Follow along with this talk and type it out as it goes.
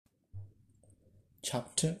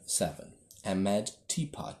Chapter 7 A Mad Tea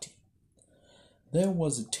Party. There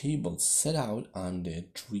was a table set out under a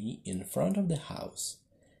tree in front of the house,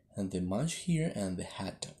 and the Munchkin and the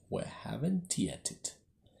Hatter were having tea at it.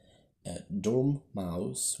 A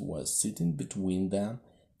dormouse was sitting between them,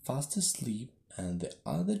 fast asleep, and the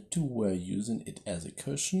other two were using it as a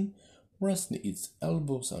cushion, resting its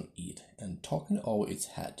elbows on it and talking over its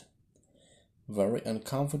head. Very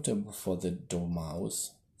uncomfortable for the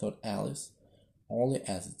dormouse, thought Alice. Only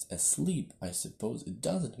as it's asleep, I suppose it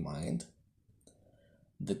doesn't mind.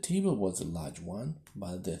 The table was a large one,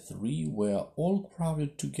 but the three were all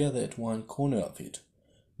crowded together at one corner of it.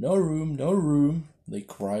 "No room, no room," they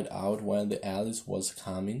cried out when the Alice was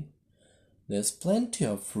coming. "There's plenty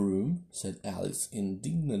of room," said Alice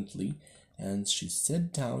indignantly, and she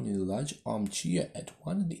sat down in a large armchair at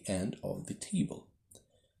one end of the table.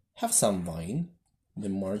 "Have some wine," the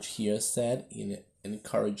Munchkin said in an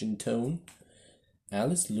encouraging tone.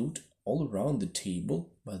 Alice looked all around the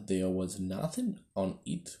table, but there was nothing on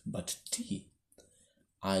it but tea.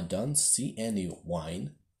 "I don't see any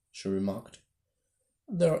wine," she remarked.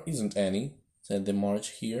 "There isn't any," said the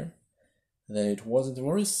Munchkin. "Then it wasn't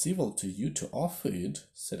very civil to you to offer it,"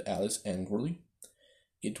 said Alice angrily.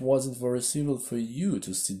 "It wasn't very civil for you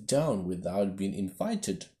to sit down without being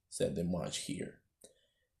invited," said the Munchkin.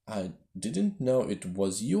 "I didn't know it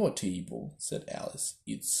was your table," said Alice.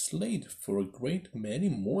 "It's laid for a great many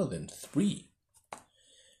more than three."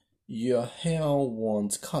 "Your hair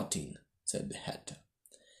wants cutting," said the Hatter.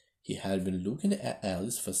 He had been looking at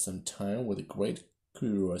Alice for some time with great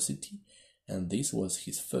curiosity, and this was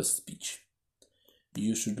his first speech.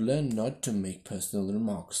 "You should learn not to make personal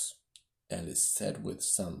remarks," Alice said with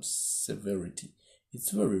some severity. "It's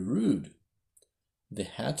very rude." The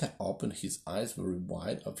Hatter opened his eyes very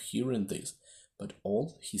wide of hearing this, but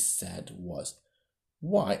all he said was,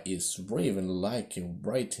 "Why is Raven liking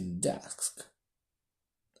writing desk?"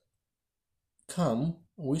 "Come,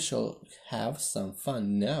 we shall have some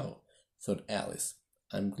fun now," thought Alice.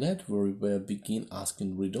 "I'm glad we will begin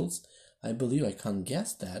asking riddles. I believe I can't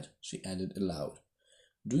guess that," she added aloud.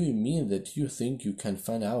 "Do you mean that you think you can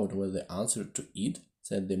find out what the answer to it?"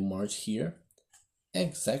 said the Munchkin.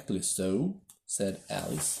 "Exactly so," said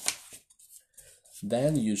Alice.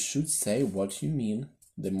 "Then you should say what you mean,"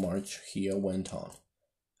 the Munchkin went on.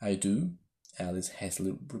 "I do," Alice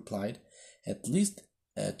hastily replied. At least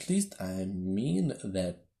I mean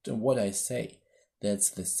that what I say. That's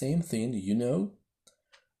the same thing, you know."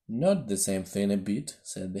 "Not the same thing a bit,"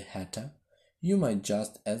 said the Hatter. "You might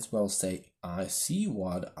just as well say, 'I see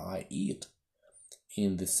what I eat,'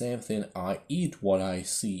 in the same thing, 'I eat what I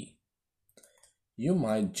see.'" "You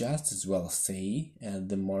might just as well say," added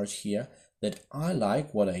the Munchkin, "that I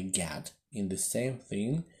like what I get, in the same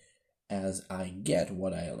thing as I get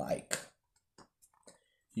what I like."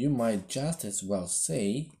 "You might just as well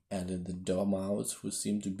say," added the Dormouse, who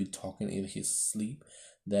seemed to be talking in his sleep,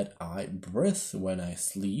 "that I breathe when I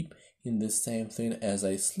sleep, in the same thing as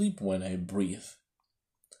I sleep when I breathe."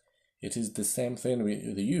 "It is the same thing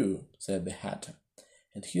with you," said the Hatter,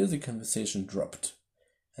 and here the conversation dropped,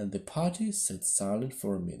 and the party sat silent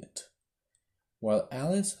for a minute, while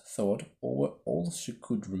Alice thought over all she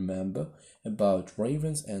could remember about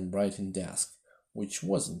ravens and writing desk, which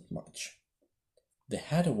wasn't much. The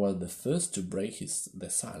Hatter was the first to break the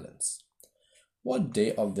silence. "What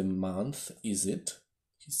day of the month is it?"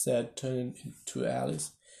 he said, turning to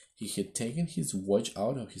Alice. He had taken his watch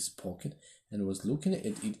out of his pocket and was looking at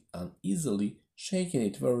it uneasily, shaking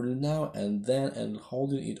it very now and then and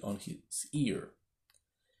holding it on his ear.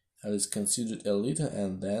 Alice considered a little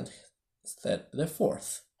and then said the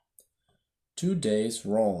 4th. "2 days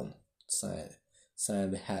wrong," sighed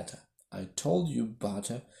the Hatter. "I told you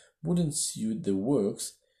butter wouldn't suit the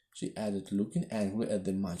works," she added, looking angry at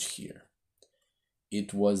the Munchkin.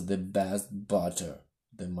 "It was the best butter,"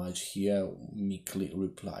 the Munchkin meekly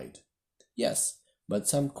replied. "Yes, but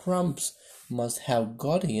some crumbs must have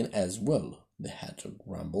got in as well," the Hatter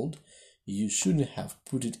grumbled. "You shouldn't have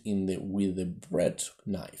put it in with the bread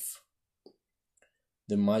knife."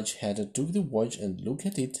 The Mudge Hatter took the watch and looked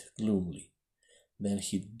at it gloomily. Then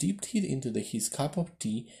he dipped it into his cup of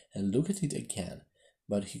tea and looked at it again,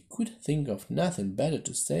 but he could think of nothing better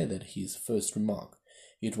to say than his first remark.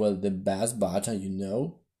 "It was the best butter, you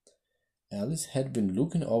know." Alice had been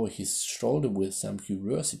looking over his shoulder with some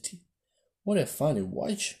curiosity. "What a funny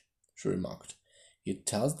watch," she remarked. "It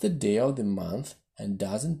tells the day of the month and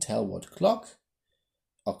doesn't tell what o'clock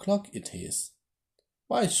it is."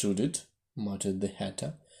 "Why should it?" muttered the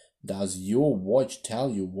Hatter. "Does your watch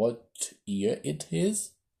tell you what year it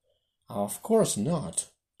is?" "Of course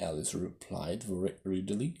not," Alice replied very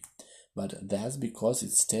readily. but that's because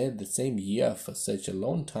it stayed the same year for such a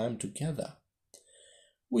long time together.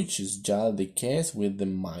 Which is just the case with the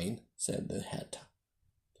mine, said the Hatter.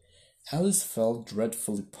 Alice felt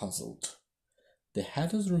dreadfully puzzled. The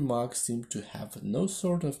Hatter's remark seemed to have no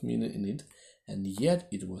sort of meaning in it, and yet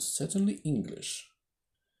it was certainly English.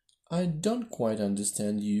 "I don't quite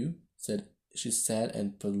understand you," she said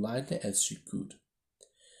as politely as she could.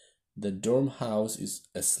 "The dormouse is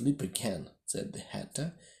asleep again," said the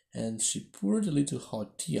Hatter, and she poured a little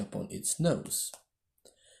hot tea upon its nose.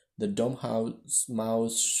 The dormouse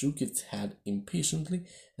mouse shook its head impatiently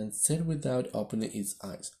and said without opening its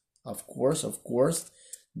eyes, of course,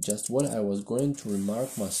 just what I was going to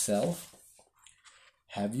remark myself."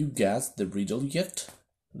 "Have you guessed the riddle yet?"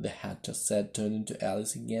 the Hatter said, turning to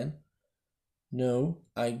Alice again. "No,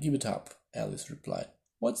 I give it up," Alice replied.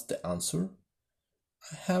 "What's the answer?"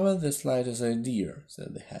 "I haven't the slightest idea,"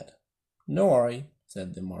 said the Hatter. "Nor I,"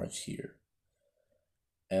 said the March Hare.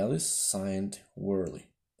 Alice sighed wearily.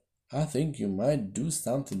 "I think you might do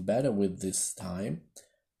something better with this time,"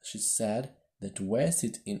 she said, "than waste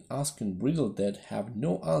it in asking riddles that have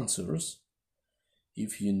no answers."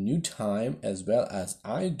 "If you knew time as well as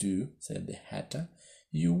I do," said the Hatter,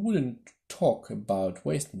 "you wouldn't talk about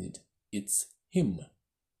wasting it. It's him."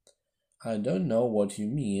 "I don't know what you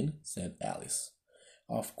mean," said Alice.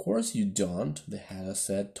 "Of course you don't," the Hatter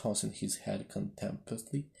said, tossing his head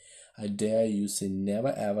contemptuously. "I dare you say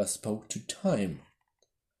never ever spoke to time."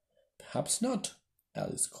 "Perhaps not,"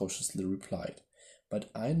 Alice cautiously replied,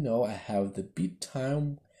 "but I know I have the beat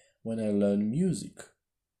time when I learn music."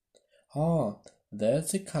 "Ah,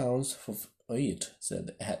 that accounts for it," said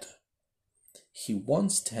the Hatter. "He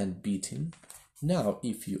won't stand beating. Now,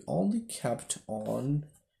 if you only kept on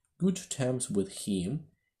good terms with him,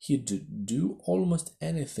 he'd do almost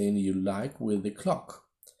anything you like with the clock.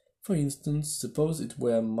 For instance, suppose it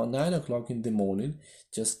were 9 o'clock in the morning,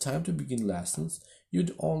 just time to begin lessons,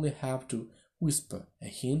 you'd only have to whisper a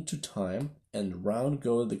hint to time, and round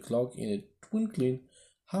goes the clock in a twinkling.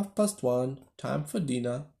 1:30, time for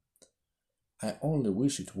dinner." "I only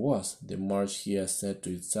wish it was," the March Hare said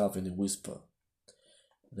to itself in a whisper.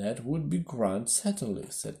 "That would be grand, certainly,"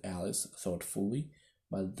 said Alice thoughtfully,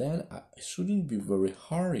 "but then I shouldn't be very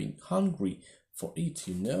hungry for it,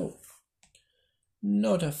 you know."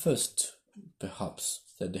 "Not at first, perhaps,"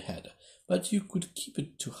 said the Hatter, "but you could keep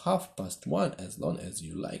it to 1:30 as long as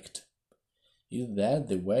you liked." "Is that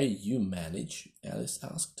the way you manage?" Alice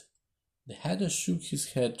asked. The Hatter shook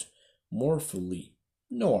his head mournfully.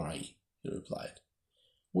 "Nor I," he replied.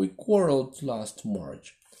 "We quarrelled last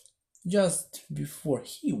March, just before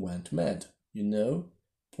he went mad, you know,"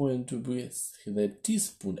 pointing with the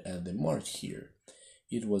teaspoon at the March Hare.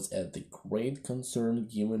 "It was at the great concern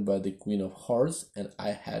given by the Queen of Hearts, and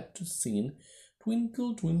I had to sing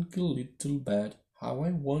 'Twinkle, twinkle, little bat, how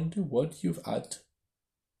I wonder what you've at.'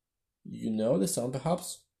 You know the song,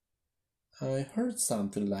 perhaps?" "I heard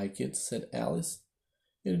something like it," said Alice.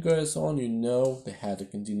 "It goes on, you know," the Hatter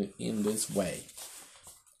continued, "in this way.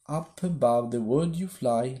 Up above the world you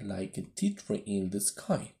fly, like a tea tray in the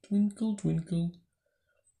sky. Twinkle, twinkle."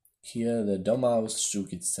 Here the dormouse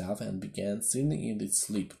shook itself and began singing in its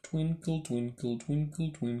sleep, "Twinkle, twinkle,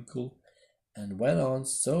 twinkle, twinkle," and went on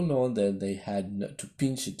so long that they had to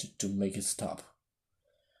pinch it to make it stop.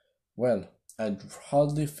 "Well, I'd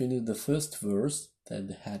hardly finished the first verse," said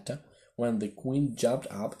the Hatter, "when the Queen jumped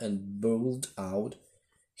up and bawled out,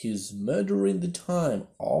 'He's murdering the time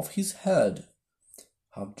off his head.'"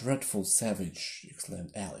 "How dreadful savage!"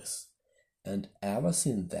 exclaimed Alice. "And ever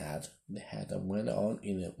since that," the Hatter went on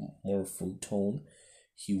in a mournful tone,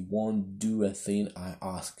 "he won't do a thing I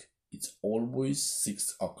ask. It's always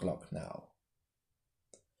 6 o'clock now."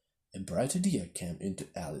 A bright idea came into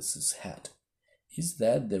Alice's head. "Is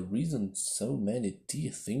that the reason so many tea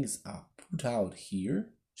things are put out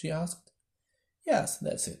here?" she asked. "Yes,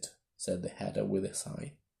 that's it," said the Hatter with a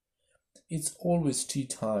sigh. "It's always tea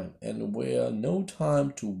time, and we're no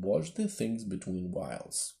time to watch the things between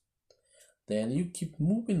whiles." "Then you keep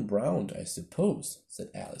moving round, I suppose,"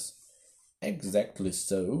 said Alice. "Exactly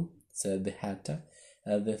so," said the Hatter,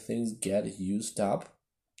 "as the things get used up."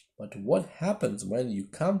 "But what happens when you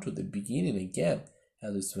come to the beginning again?"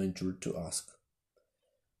 Alice ventured to ask.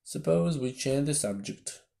 "Suppose we change the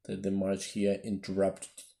subject," said the March Hare,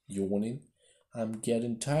 interrupted, yawning. "I'm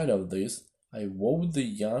getting tired of this. I vote the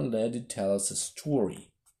young lady tell us a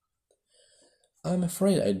story." "I'm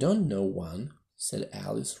afraid I don't know one," said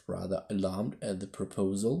Alice, rather alarmed at the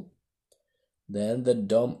proposal. "Then the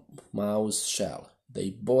dormouse shall," they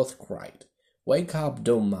both cried. "Wake up,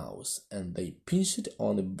 dormouse!" and they pinched it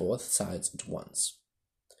on both sides at once.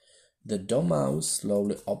 The Dormouse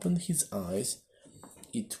slowly opened his eyes.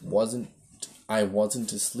 I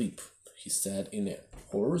wasn't asleep, he said in a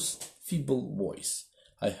hoarse, feeble voice.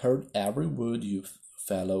 I heard every word you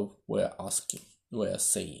fellow were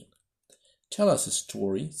saying. Tell us a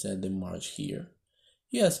story, said the March Hare.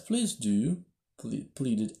 Yes, please do,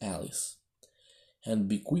 pleaded Alice. And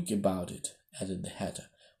be quick about it, added the Hatter,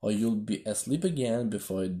 or you'll be asleep again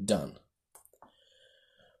before it's done.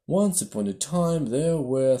 Once upon a time there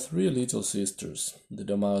were 3 little sisters. The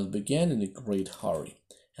Dormouse began in a great hurry,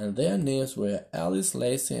 and their names were Alice,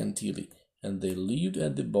 Lacie, and Tilly, and they lived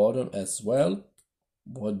at the bottom as well.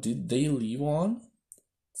 What did they live on?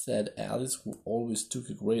 Said Alice, who always took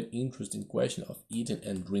a great interest in questions of eating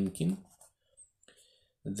and drinking.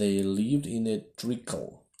 They lived in a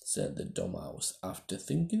treacle, said the Dormouse, after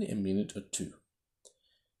thinking a minute or two.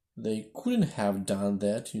 They couldn't have done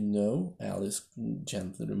that, you know, Alice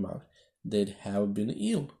gently remarked. They'd have been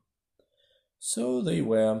ill. So they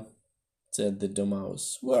were, said the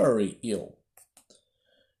Dormouse, very ill.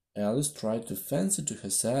 Alice tried to fancy to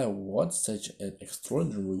herself what such an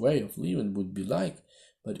extraordinary way of living would be like,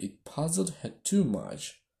 but it puzzled her too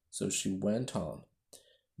much, so she went on.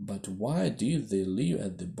 But why did they live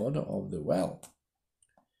at the bottom of the well?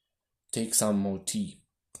 Take some more tea,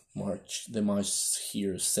 the March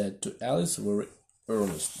Hare said to Alice very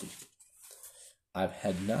earnestly. I've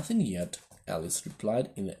had nothing yet, Alice replied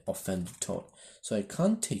in an offended tone, so I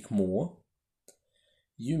can't take more.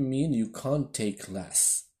 You mean you can't take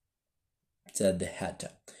less, said the Hatter.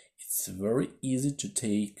 It's very easy to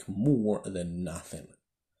take more than nothing.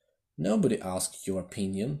 Nobody asked your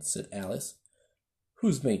opinion, said Alice.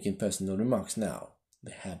 Who's making personal remarks now?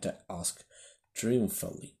 The Hatter asked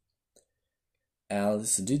triumphantly.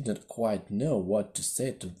 Alice did not quite know what to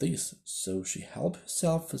say to this, so she helped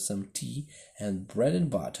herself to some tea and bread and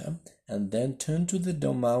butter, and then turned to the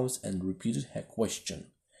Dormouse and repeated her question.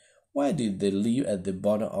 Why did they live at the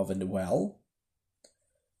bottom of a well?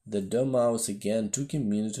 The Dormouse again took a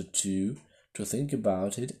minute or two to think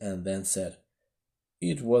about it, and then said,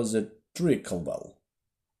 It was a treacle well.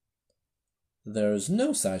 There's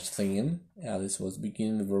no such thing, Alice was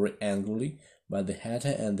beginning very angrily, but the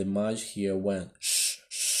Hatter and the March Hare went, Shh,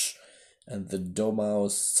 shh, and the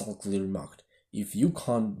Dormouse sulkily remarked, If you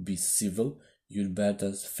can't be civil, you'd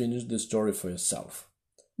better finish the story for yourself.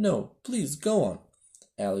 No, please go on,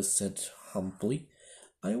 Alice said humbly.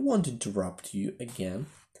 I won't interrupt you again.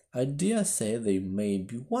 I dare say there may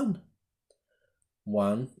be one.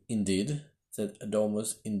 One, indeed, said the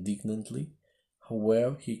Dormouse indignantly.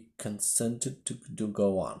 However, he consented to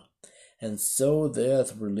go on. And so their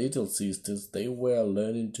 3 little sisters, they were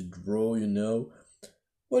learning to draw, you know.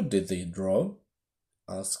 What did they draw?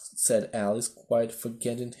 said Alice, quite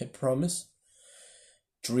forgetting her promise.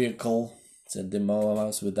 Treacle, said the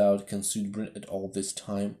Mouse without considering at all this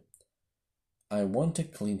time. I want a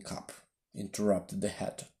clean cup, interrupted the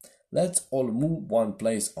Hatter. Let's all move one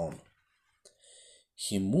place on.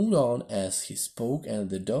 He moved on as he spoke, and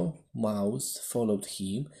the Dormouse followed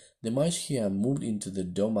him. The March Hare moved into the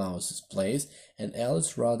Dormouse's place, and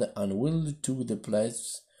Alice rather unwillingly took the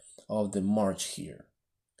place of the March Hare.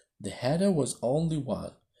 The Hatter was only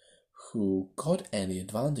one who got any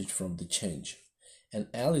advantage from the change, and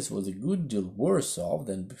Alice was a good deal worse off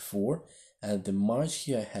than before, as the March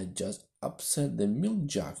Hare had just upset the milk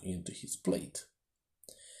jug into his plate.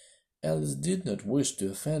 Alice did not wish to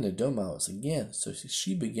offend the Dormouse again, so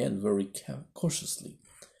she began very cautiously.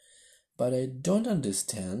 But I don't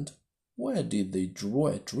understand. Where did they draw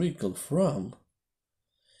a treacle from?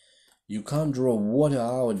 You can't draw water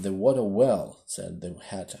out the water well, said the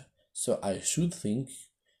Hatter, so I should think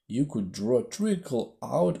you could draw a treacle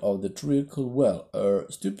out of the treacle well,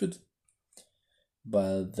 stupid.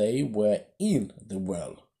 But they were in the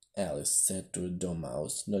well, Alice said to the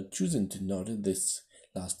Dormouse, not choosing to notice this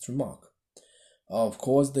last remark. Of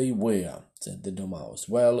course they were, said the Dormouse.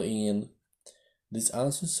 Well in. This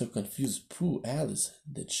answer so confused poor Alice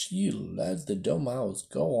that she let the Dormouse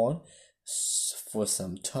go on for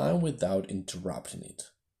some time without interrupting it.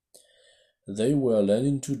 They were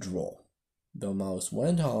learning to draw. The mouse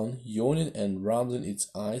went on, yawning and rubbing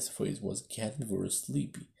its eyes, for it was getting very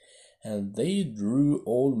sleepy, and they drew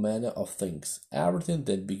all manner of things, everything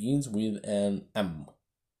that begins with an M.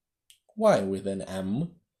 Why with an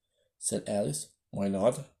M? Said Alice. Why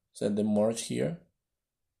not? Said the March Hare.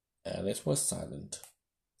 Alice was silent.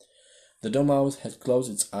 The Dormouse had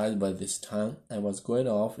closed its eyes by this time and was going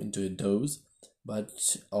off into a doze, but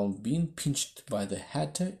on being pinched by the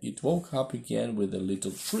Hatter, it woke up again with a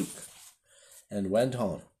little shriek, and went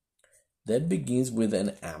on. that begins with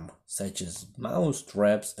an M, such as mouse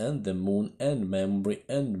traps and the moon and memory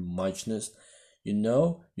and muchness. You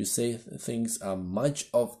know, you say things are much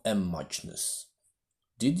of a muchness.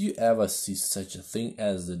 Did you ever see such a thing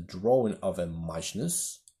as the drawing of a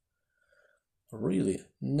muchness? Really,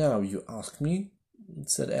 now you ask me,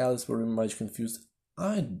 said Alice, very much confused.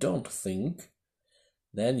 I don't think.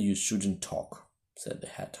 Then you shouldn't talk, said the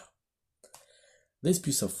Hatter. This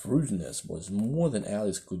piece of rudeness was more than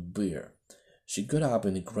Alice could bear. She got up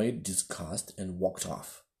in great disgust and walked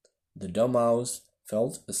off. The Dormouse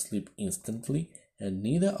fell asleep instantly, and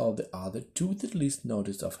neither of the other took the least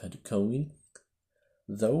notice of her going,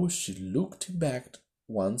 though she looked back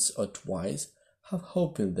once or twice, half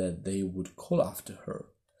hoping that they would call after her.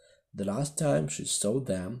 The last time she saw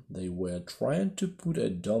them, they were trying to put a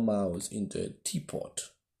Dormouse into a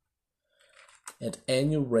teapot. At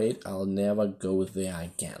any rate, I'll never go there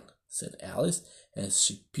again, said Alice, as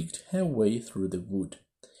she picked her way through the wood.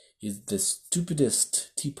 It's the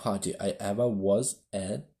stupidest tea party I ever was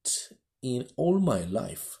at in all my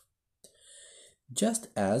life. Just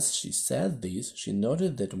as she said this, she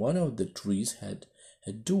noted that one of the trees had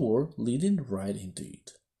a door leading right into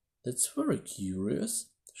it. That's very curious,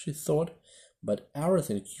 she thought, but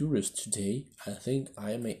everything curious today. I think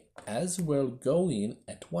I may as well go in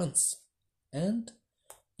at once. And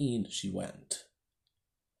in she went.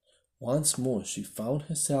 Once more she found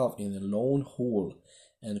herself in a lone hall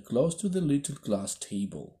and close to the little glass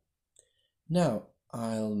table. Now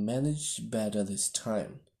I'll manage better this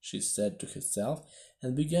time, she said to herself,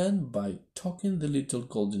 and began by taking the little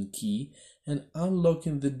golden key and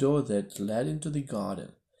unlocking the door that led into the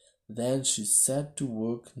garden. Then she set to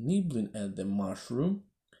work nibbling at the mushroom.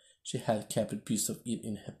 She had kept a piece of it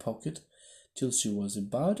in her pocket till she was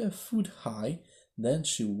about a foot high. Then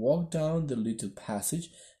she walked down the little passage,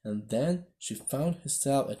 and then she found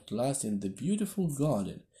herself at last in the beautiful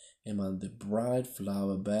garden, among the bright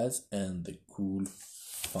flower beds and the cool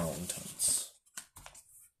fountains.